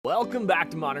Welcome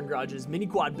back to Modern Garage's Mini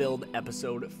Quad build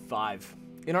episode 5.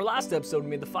 In our last episode, we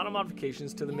made the final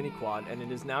modifications to the Mini Quad and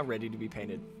it is now ready to be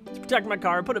painted. To protect my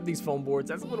car, I put up these foam boards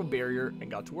as a little barrier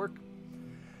and got to work.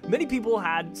 Many people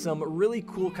had some really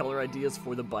cool color ideas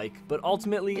for the bike, but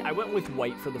ultimately I went with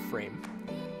white for the frame.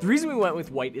 The reason we went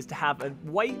with white is to have a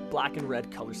white, black, and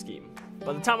red color scheme.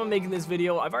 By the time I'm making this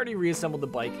video, I've already reassembled the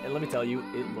bike and let me tell you,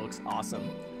 it looks awesome.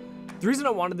 The reason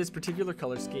I wanted this particular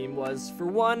color scheme was, for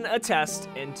one, a test,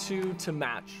 and two, to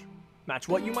match. Match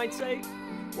what, you might say?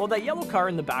 Well, that yellow car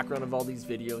in the background of all these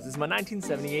videos is my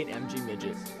 1978 MG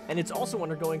Midget, and it's also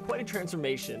undergoing quite a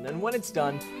transformation, and when it's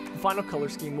done, the final color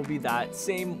scheme will be that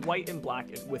same white and black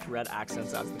with red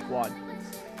accents as the quad.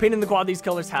 Painting the quad these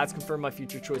colors has confirmed my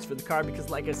future choice for the car because,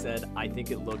 like I said, I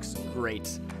think it looks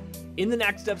great. In the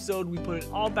next episode, we put it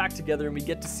all back together and we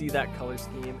get to see that color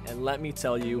scheme, and let me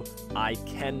tell you, I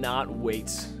cannot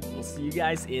wait. We'll see you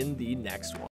guys in the next one.